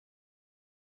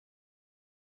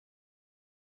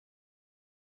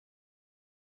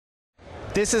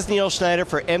This is Neil Schneider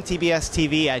for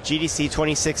MTBS-TV at GDC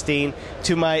 2016.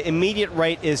 To my immediate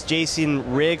right is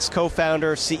Jason Riggs,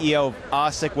 co-founder, CEO of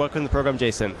OSSIC. Welcome to the program,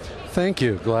 Jason. Thank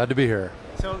you. Glad to be here.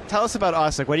 So tell us about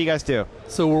OSSIC. What do you guys do?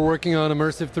 So we're working on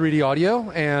immersive 3D audio,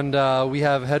 and we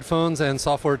have headphones and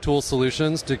software tool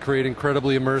solutions to create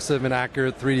incredibly immersive and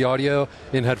accurate 3D audio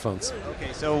in headphones.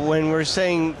 Okay, so when we're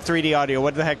saying 3D audio,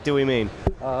 what the heck do we mean?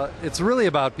 It's really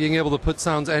about being able to put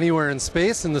sounds anywhere in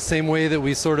space in the same way that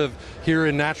we sort of hear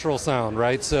in natural sound,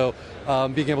 right? So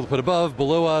being able to put above,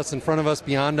 below us, in front of us,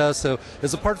 beyond us. So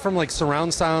as apart from like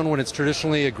surround sound when it's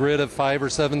traditionally a grid of 5 or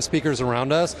 7 speakers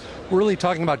around us, we're really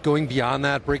talking about going beyond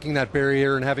that, breaking that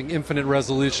barrier and having infinite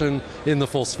resolution in the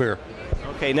full sphere.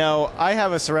 Okay, now I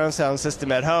have a surround sound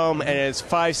system at home and it's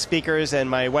 5 speakers and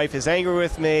my wife is angry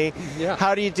with me. Yeah.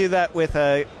 How do you do that with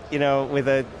a, with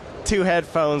a 2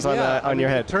 headphones on your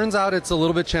head? It turns out it's a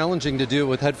little bit challenging to do it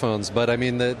with headphones, but I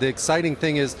mean the exciting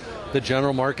thing is the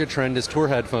general market trend is tour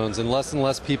headphones, and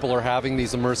less people are having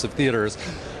these immersive theaters.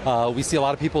 We see a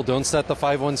lot of people don't set the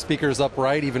 5.1 speakers up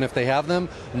right, even if they have them,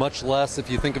 much less if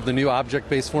you think of the new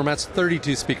object-based formats,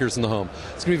 32 speakers in the home.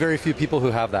 It's going to be very few people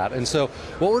who have that. And so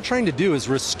what we're trying to do is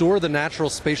restore the natural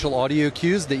spatial audio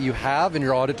cues that you have in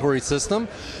your auditory system.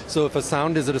 So if a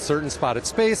sound is at a certain spot in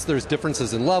space, there's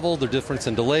differences in level, there's difference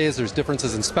in delays, there's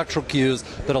differences in spectral cues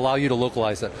that allow you to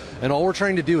localize it. And all we're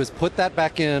trying to do is put that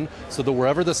back in so that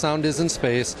wherever the sound is in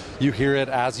space, you hear it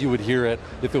as you would hear it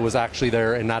if it was actually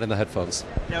there and not in the headphones.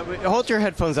 Now, hold your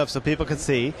headphones up so people can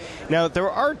see. Now,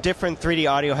 there are different 3D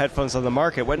audio headphones on the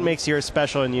market. What makes yours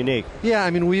special and unique? Yeah,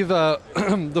 I mean, we've,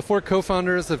 the 4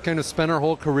 co-founders have kind of spent our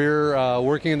whole career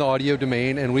working in the audio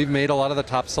domain, and we've made a lot of the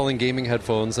top-selling gaming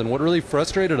headphones. And what really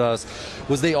frustrated us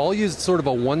was they all used sort of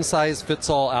a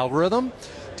one-size-fits-all algorithm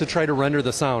to try to render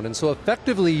the sound. And so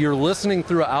effectively, you're listening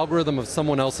through an algorithm of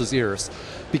someone else's ears.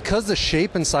 Because the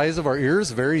shape and size of our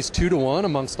ears varies 2 to 1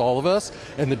 amongst all of us,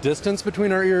 and the distance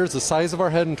between our ears, the size of our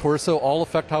head and torso all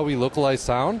affect how we localize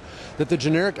sound, that the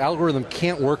generic algorithm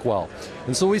can't work well.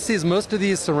 And so what we see is most of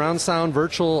these surround sound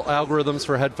virtual algorithms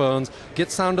for headphones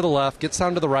get sound to the left, get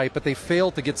sound to the right, but they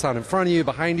fail to get sound in front of you,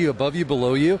 behind you, above you,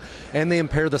 below you, and they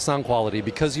impair the sound quality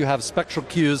because you have spectral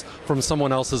cues from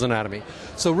someone else's anatomy.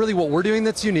 So really what we're doing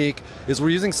that's unique is we're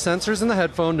using sensors in the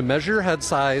headphone to measure your head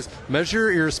size, measure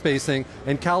your ear spacing,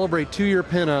 and calibrate to your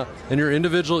pinna in your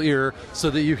individual ear so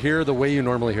that you hear the way you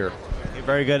normally hear. Okay,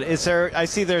 very good. I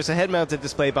see there's a head-mounted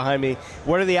display behind me.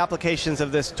 What are the applications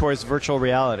of this towards virtual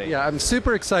reality? Yeah, I'm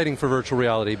super exciting for virtual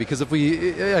reality because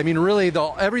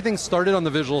everything started on the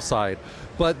visual side.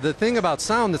 But the thing about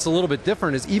sound that's a little bit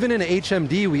different is even in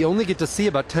HMD, we only get to see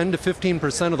about 10 to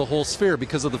 15% of the whole sphere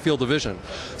because of the field of vision.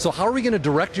 So how are we going to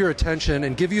direct your attention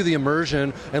and give you the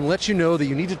immersion and let you know that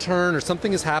you need to turn or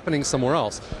something is happening somewhere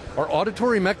else? Our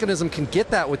auditory mechanism can get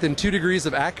that within 2 degrees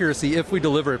of accuracy if we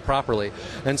deliver it properly.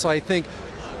 And so I think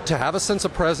to have a sense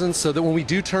of presence so that when we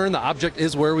do turn, the object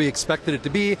is where we expected it to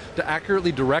be, to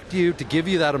accurately direct you, to give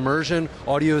you that immersion,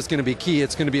 audio is going to be key.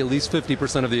 It's going to be at least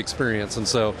 50% of the experience. And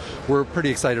so we're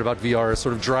pretty excited about VR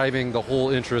sort of driving the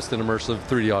whole interest in immersive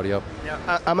 3D audio.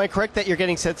 Now, am I correct that you're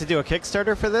getting set to do a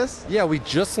Kickstarter for this? Yeah, we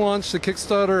just launched the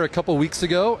Kickstarter a couple weeks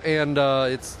ago, and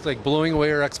it's like blowing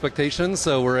away our expectations.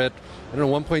 So we're at,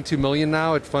 1.2 million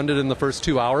now. It funded in the first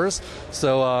 2 hours.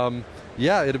 So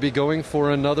yeah, it'll be going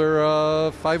for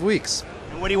another 5 weeks.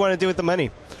 And what do you want to do with the money?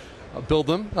 Build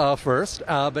them first,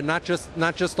 but not just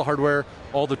the hardware,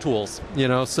 all the tools.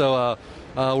 So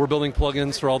we're building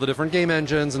plugins for all the different game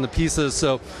engines and the pieces.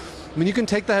 So I mean, you can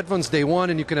take the headphones day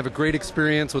one and you can have a great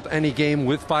experience with any game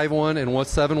with 5.1 and with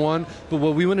 7.1, but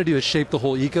what we want to do is shape the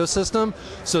whole ecosystem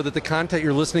so that the content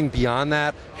you're listening beyond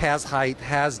that has height,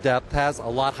 has depth, has a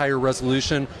lot higher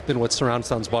resolution than what surround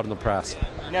sound's bought in the press.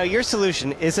 Now, your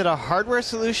solution, is it a hardware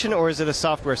solution or is it a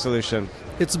software solution?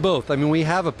 It's both. I mean, we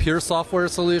have a pure software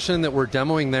solution that we're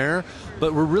demoing there,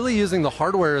 but we're really using the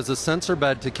hardware as a sensor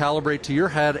bed to calibrate to your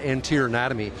head and to your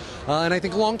anatomy. And I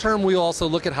think long term, we'll also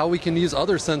look at how we can use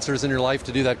other sensors in your life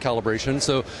to do that calibration.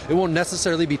 So it won't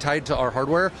necessarily be tied to our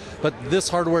hardware, but this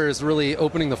hardware is really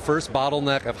opening the first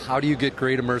bottleneck of how do you get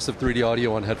great immersive 3D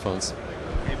audio on headphones.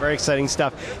 Okay, very exciting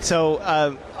stuff. So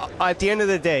at the end of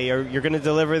the day, you're going to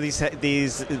deliver these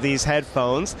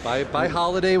headphones. By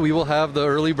holiday, we will have the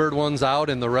early bird ones out,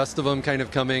 and the rest of them kind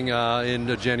of coming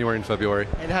in January and February.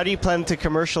 And how do you plan to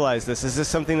commercialize this? Is this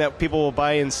something that people will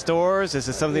buy in stores? Is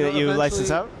this something that you license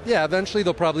out? Yeah, eventually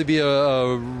there'll probably be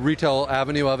a retail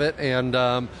avenue of it, and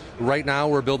right now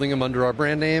we're building them under our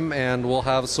brand name, and we'll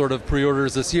have sort of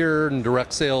pre-orders this year and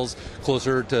direct sales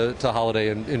closer to holiday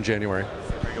in January.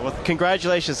 Well,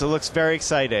 congratulations. It looks very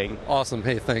exciting. Awesome.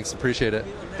 Hey, thanks. Appreciate it.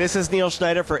 This is Neil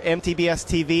Schneider for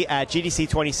MTBS-TV at GDC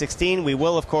 2016. We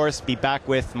will, of course, be back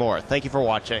with more. Thank you for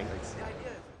watching.